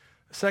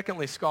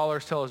 Secondly,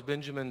 scholars tell us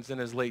Benjamin's in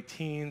his late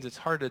teens. It's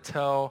hard to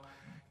tell.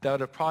 That would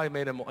have probably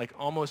made him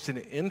almost an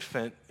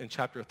infant in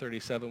chapter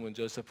 37 when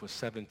Joseph was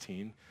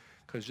 17,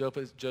 because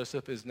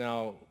Joseph is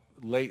now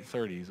late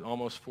 30s,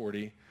 almost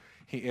 40.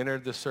 He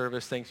entered the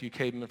service. Thanks you,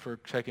 Cademan, for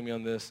checking me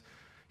on this.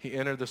 He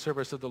entered the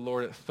service of the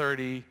Lord at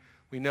 30.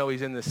 We know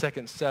he's in the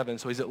second 7,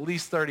 so he's at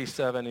least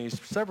 37, and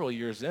he's several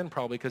years in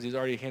probably because he's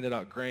already handed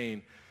out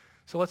grain.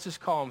 So let's just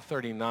call him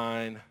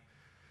 39.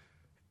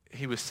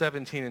 He was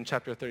 17 in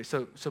chapter 30.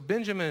 So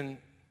Benjamin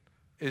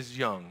is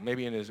young,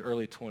 maybe in his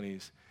early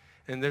 20s.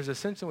 And there's a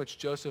sense in which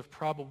Joseph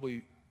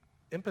probably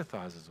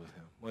empathizes with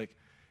him,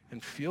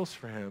 and feels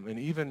for him, and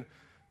even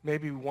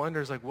maybe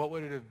wonders, what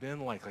would it have been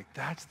like?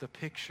 That's the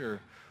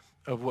picture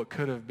of what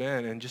could have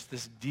been, and just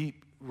this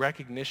deep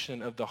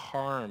recognition of the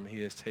harm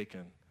he has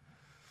taken.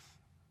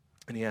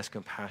 And he has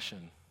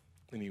compassion,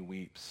 and he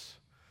weeps.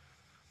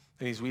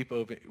 And he's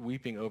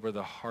weeping over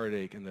the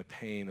heartache and the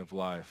pain of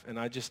life. And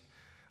I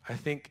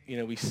think,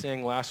 we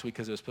sang last week,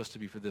 because it was supposed to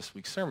be for this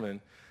week's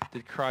sermon,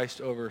 did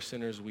Christ over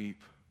sinners weep,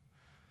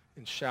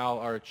 and shall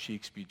our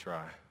cheeks be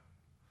dry?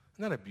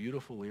 Isn't that a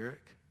beautiful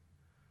lyric?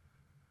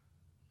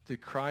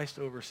 Did Christ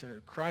over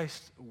sin?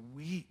 Christ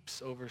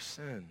weeps over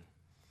sin.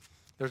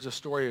 There's a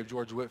story of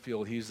George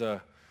Whitefield. He's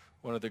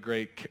one of the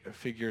great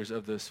figures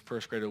of this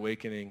First Great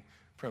Awakening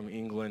from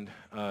England,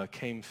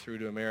 came through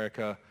to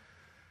America,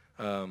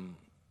 and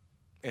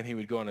he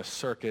would go on a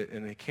circuit,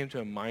 and he came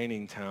to a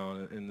mining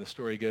town, and the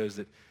story goes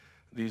that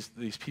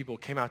these people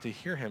came out to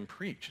hear him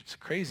preach. It's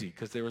crazy,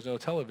 because there was no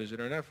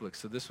television or Netflix,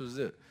 so this was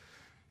it.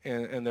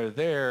 And they're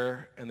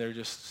there, and they're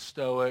just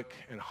stoic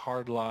and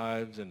hard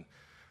lives and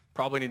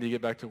probably need to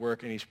get back to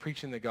work, and he's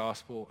preaching the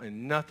gospel,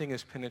 and nothing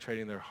is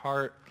penetrating their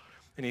heart,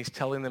 and he's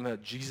telling them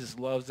that Jesus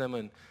loves them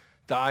and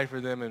died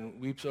for them and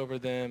weeps over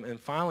them, and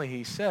finally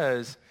he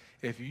says,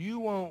 if you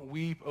won't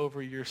weep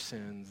over your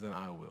sins, then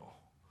I will.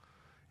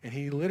 And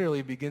he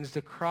literally begins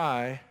to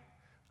cry.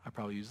 I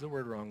probably used the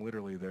word wrong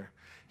literally there.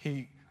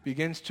 He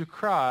begins to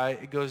cry.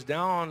 It goes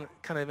down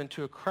kind of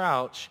into a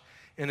crouch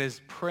and is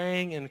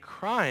praying and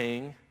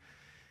crying.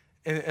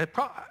 And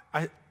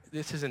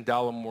this isn't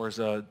Dallamore's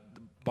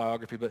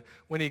biography, but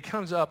when he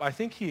comes up, I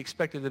think he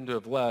expected them to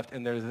have left,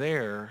 and they're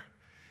there,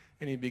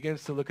 and he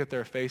begins to look at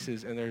their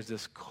faces, and there's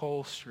this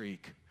coal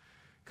streak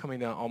coming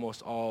down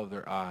almost all of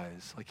their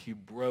eyes, like he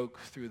broke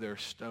through their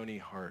stony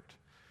heart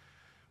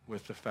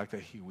with the fact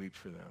that he wept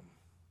for them.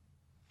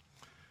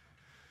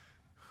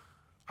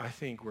 I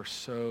think we're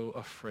so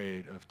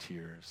afraid of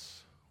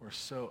tears. We're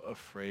so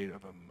afraid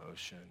of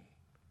emotion.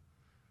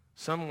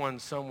 Someone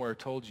somewhere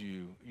told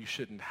you you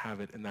shouldn't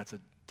have it, and that's a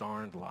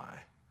darned lie.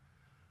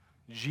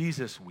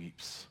 Jesus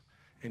weeps,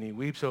 and he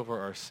weeps over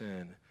our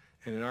sin.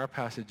 And in our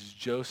passage,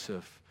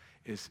 Joseph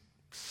is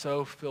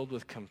so filled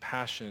with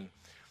compassion,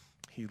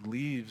 he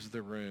leaves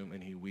the room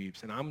and he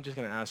weeps. And I'm just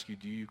going to ask you,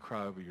 do you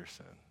cry over your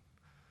sin?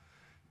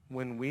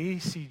 When we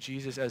see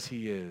Jesus as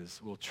he is,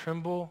 we'll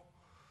tremble,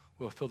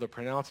 we'll feel the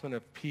pronouncement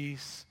of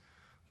peace,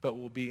 but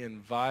we'll be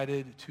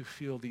invited to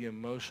feel the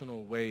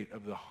emotional weight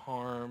of the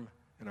harm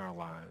in our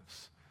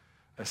lives,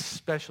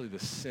 especially the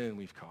sin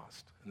we've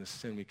caused and the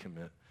sin we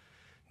commit.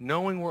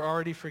 Knowing we're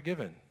already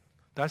forgiven.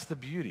 That's the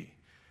beauty.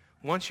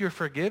 Once you're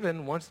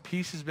forgiven, once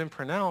peace has been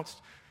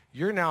pronounced,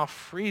 you're now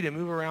free to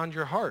move around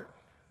your heart,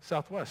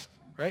 Southwest,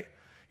 right?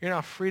 You're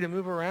now free to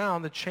move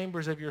around the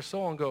chambers of your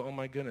soul and go, oh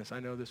my goodness, I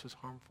know this was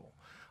harmful.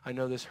 I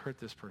know this hurt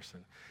this person.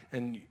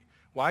 And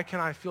why can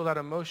I feel that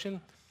emotion?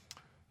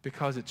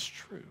 Because it's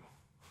true.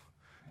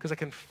 Because I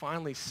can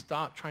finally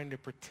stop trying to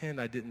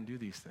pretend I didn't do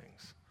these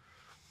things.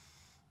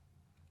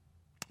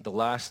 The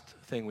last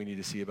thing we need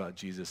to see about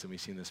Jesus, and we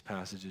see in this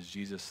passage, is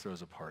Jesus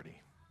throws a party.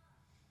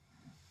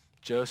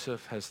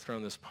 Joseph has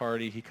thrown this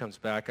party. He comes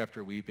back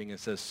after weeping and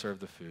says, serve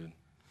the food.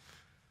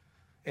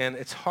 And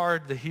it's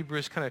hard. The Hebrew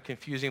is kind of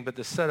confusing, but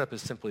the setup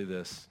is simply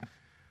this.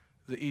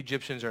 The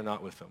Egyptians are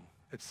not with them.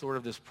 It's sort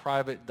of this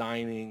private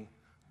dining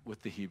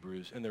with the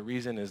Hebrews. And the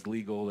reason is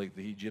legal. Like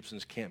the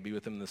Egyptians can't be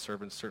with them. And the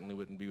servants certainly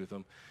wouldn't be with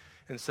them.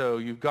 And so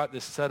you've got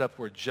this setup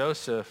where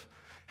Joseph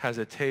has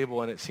a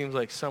table, and it seems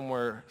like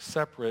somewhere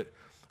separate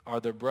are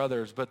the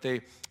brothers. But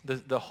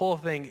the whole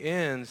thing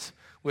ends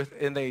with,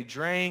 and they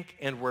drank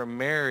and were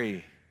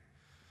merry.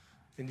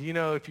 And do you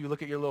know, if you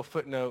look at your little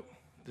footnote,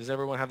 does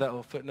everyone have that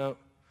little footnote?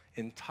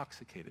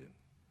 Intoxicated.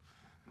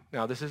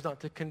 Now, this is not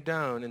to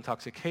condone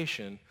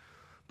intoxication,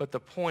 but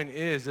the point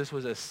is this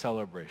was a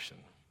celebration.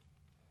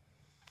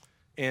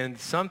 And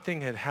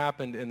something had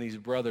happened in these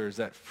brothers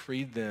that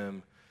freed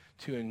them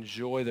to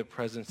enjoy the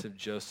presence of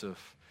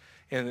Joseph.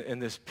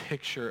 And this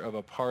picture of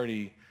a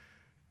party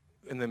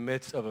in the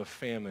midst of a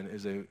famine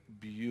is a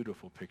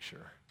beautiful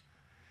picture.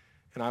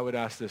 And I would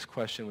ask this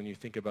question when you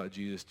think about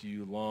Jesus, do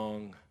you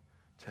long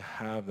to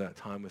have that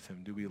time with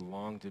him? Do we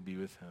long to be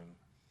with him?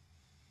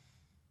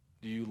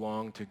 Do you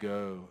long to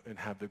go and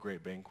have the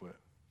great banquet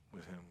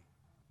with him?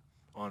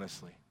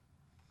 Honestly.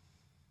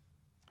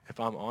 If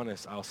I'm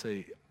honest, I'll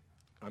say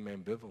I'm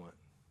ambivalent.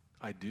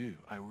 I do.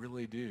 I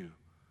really do.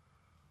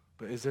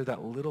 But is there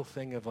that little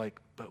thing of like,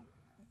 but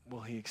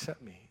will he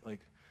accept me?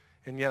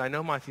 And yet I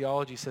know my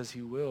theology says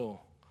he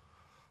will.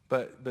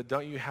 But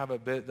don't you have a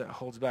bit that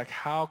holds back?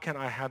 How can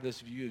I have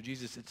this view of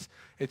Jesus?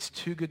 It's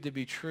too good to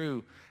be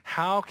true.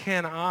 How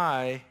can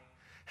I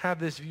have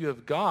this view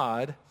of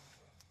God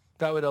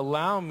that would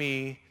allow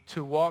me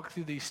to walk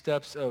through these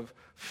steps of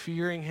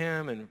fearing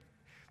him and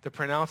the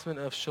pronouncement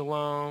of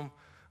shalom,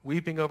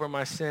 weeping over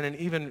my sin, and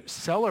even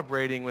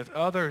celebrating with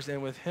others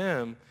and with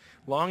him,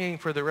 longing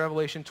for the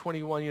Revelation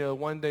 21,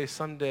 one day,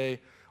 someday,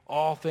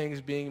 all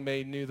things being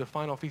made new, the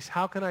final feast.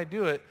 How can I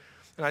do it?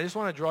 And I just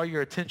want to draw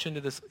your attention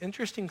to this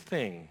interesting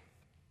thing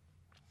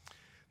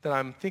that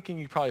I'm thinking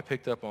you probably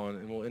picked up on,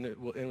 and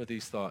we'll end with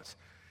these thoughts.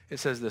 It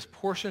says this,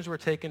 portions were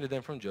taken to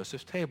them from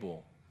Joseph's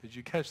table. Did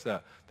you catch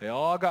that? They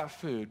all got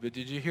food, but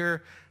did you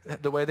hear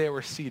the way they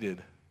were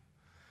seated?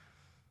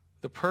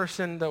 The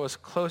person that was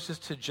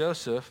closest to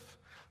Joseph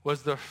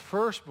was the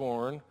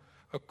firstborn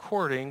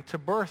according to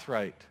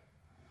birthright.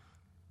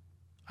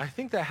 I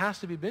think that has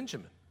to be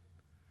Benjamin.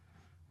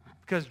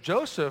 Because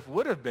Joseph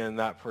would have been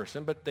that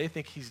person, but they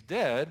think he's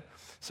dead.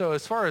 So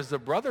as far as the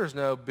brothers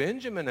know,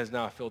 Benjamin has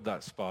now filled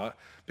that spot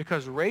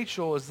because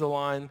Rachel is the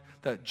line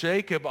that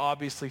Jacob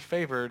obviously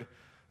favored,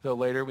 though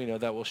later we know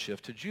that will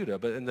shift to Judah.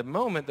 But in the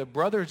moment, the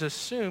brothers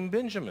assume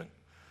Benjamin.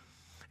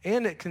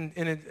 And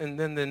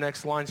then the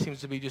next line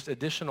seems to be just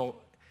additional,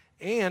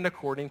 and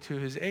according to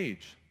his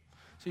age.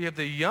 So you have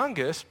the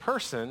youngest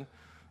person,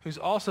 who's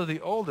also the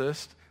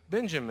oldest,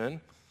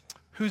 Benjamin,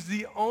 who's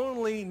the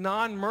only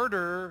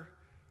non-murderer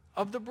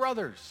of the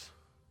brothers.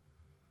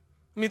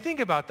 I mean, think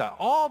about that.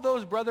 All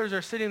those brothers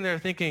are sitting there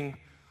thinking,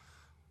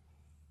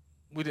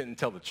 we didn't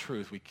tell the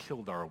truth. We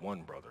killed our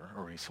one brother,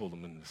 or we sold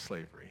him into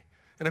slavery.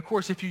 And of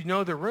course, if you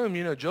know the room,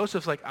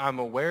 Joseph's like, I'm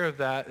aware of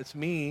that. It's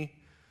me.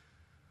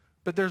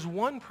 But there's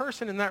one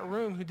person in that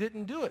room who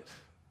didn't do it,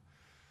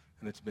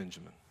 and it's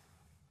Benjamin.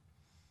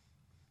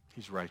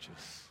 He's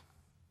righteous,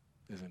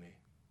 isn't he?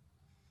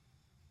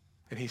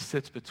 And he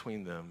sits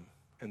between them,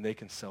 and they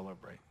can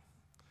celebrate.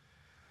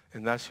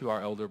 And that's who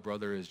our elder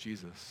brother is,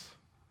 Jesus.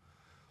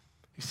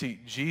 You see,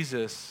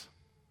 Jesus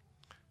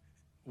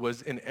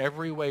was in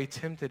every way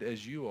tempted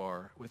as you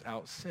are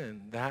without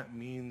sin, that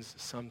means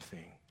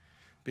something.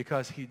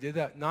 Because he did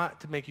that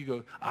not to make you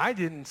go, I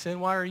didn't sin,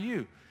 why are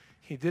you?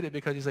 He did it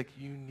because he's like,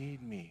 you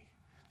need me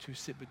to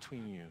sit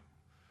between you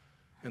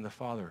and the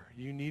Father.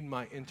 You need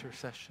my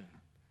intercession.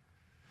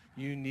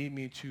 You need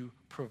me to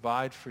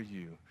provide for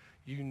you.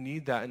 You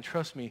need that. And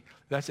trust me,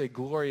 that's a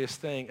glorious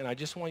thing. And I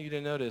just want you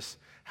to notice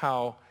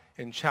how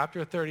in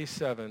chapter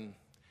 37,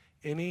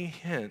 any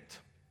hint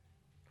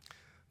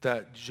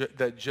that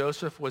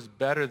Joseph was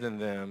better than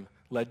them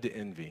led to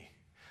envy.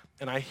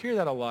 And I hear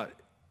that a lot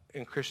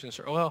in Christians.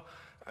 Well,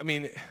 I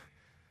mean,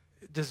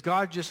 does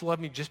God just love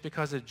me just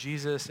because of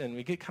Jesus? And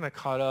we get kind of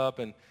caught up.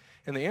 And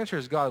the answer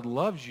is God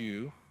loves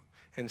you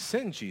and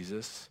sent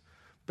Jesus.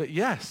 But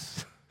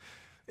yes,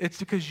 it's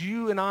because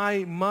you and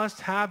I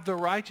must have the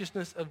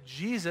righteousness of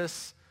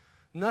Jesus.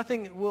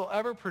 Nothing we'll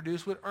ever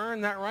produce would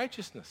earn that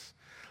righteousness.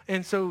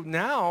 And so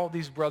now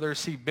these brothers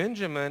see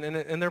Benjamin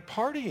and they're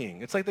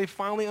partying. It's like they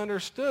finally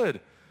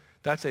understood.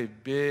 That's a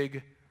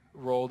big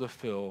role to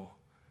fill.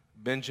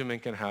 Benjamin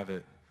can have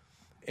it.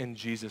 And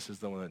Jesus is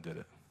the one that did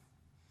it.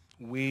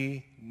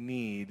 We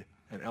need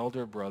an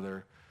elder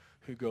brother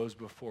who goes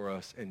before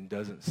us and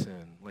doesn't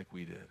sin like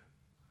we did.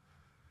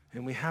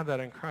 And we have that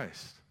in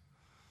Christ.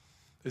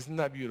 Isn't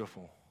that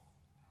beautiful?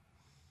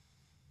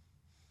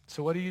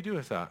 So what do you do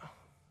with that?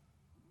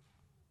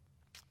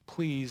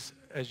 Please,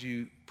 as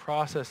you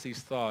process these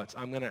thoughts,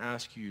 I'm going to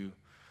ask you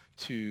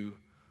to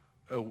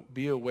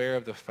be aware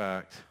of the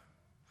fact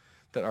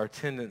that our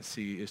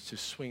tendency is to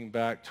swing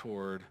back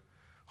toward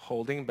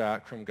holding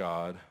back from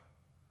God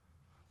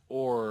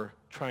or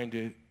trying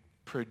to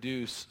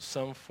produce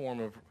some form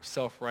of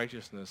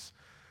self-righteousness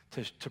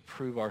to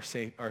prove our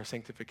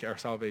sanctification, our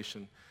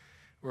salvation.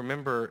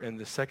 Remember, in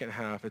the second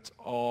half, it's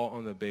all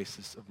on the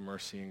basis of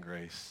mercy and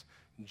grace.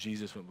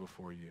 Jesus went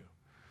before you.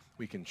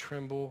 We can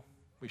tremble.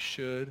 We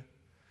should.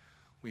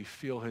 We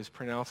feel his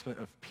pronouncement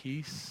of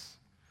peace.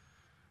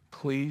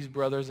 Please,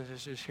 brothers and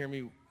sisters, hear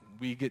me.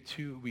 We get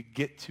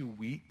to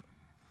weep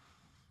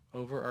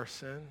over our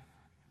sin.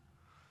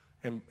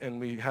 And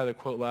we had a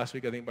quote last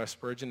week, I think, by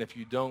Spurgeon. If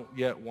you don't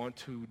yet want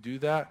to do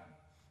that,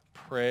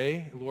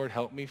 pray, Lord,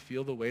 help me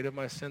feel the weight of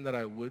my sin that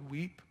I would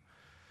weep.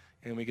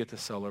 And we get to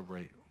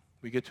celebrate.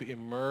 We get to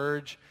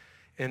emerge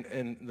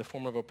in the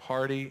form of a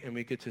party, and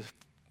we get to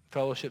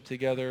fellowship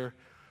together.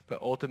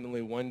 But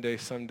ultimately, one day,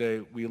 someday,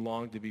 we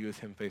long to be with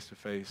him face to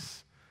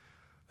face,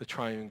 the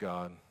triune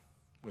God,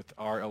 with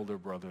our elder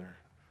brother,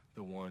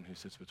 the one who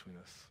sits between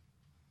us.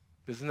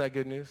 Isn't that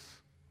good news?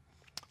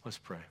 Let's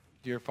pray.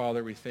 Dear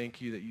Father, we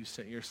thank you that you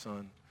sent your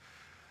Son,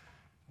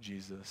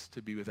 Jesus,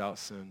 to be without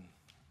sin.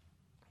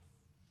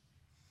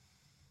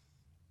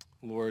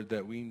 Lord,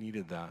 that we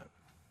needed that.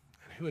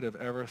 And who would have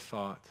ever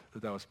thought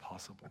that that was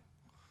possible?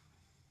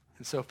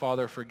 And so,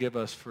 Father, forgive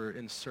us for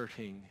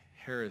inserting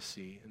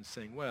heresy and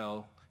saying,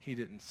 well, he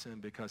didn't sin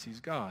because he's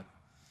God.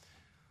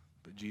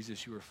 But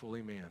Jesus, you were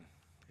fully man,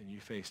 and you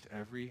faced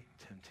every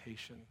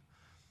temptation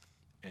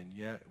and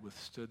yet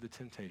withstood the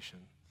temptation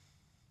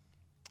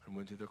and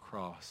went to the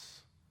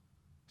cross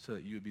so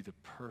that you would be the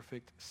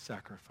perfect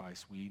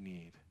sacrifice we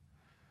need.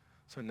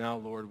 So now,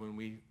 Lord, when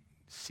we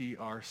see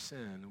our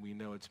sin, we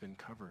know it's been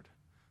covered.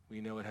 We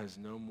know it has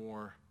no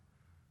more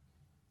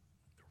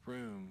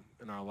room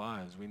in our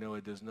lives. We know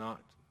it does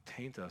not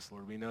taint us,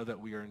 Lord. We know that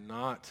we are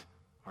not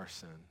our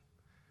sin,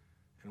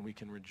 and we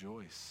can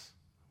rejoice.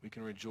 We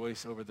can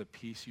rejoice over the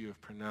peace you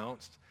have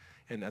pronounced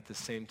and at the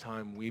same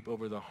time weep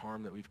over the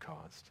harm that we've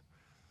caused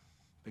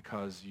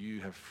because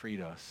you have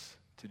freed us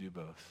to do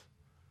both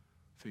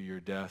through your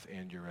death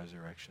and your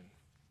resurrection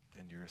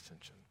and your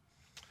ascension.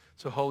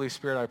 So Holy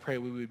Spirit, I pray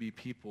we would be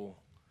people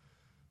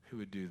who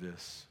would do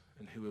this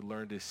and who would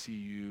learn to see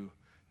you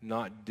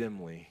not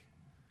dimly,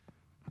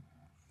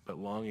 but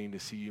longing to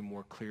see you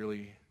more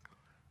clearly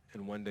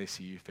and one day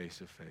see you face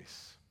to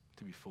face,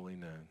 to be fully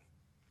known.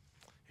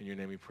 In your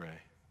name we pray.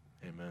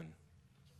 Amen.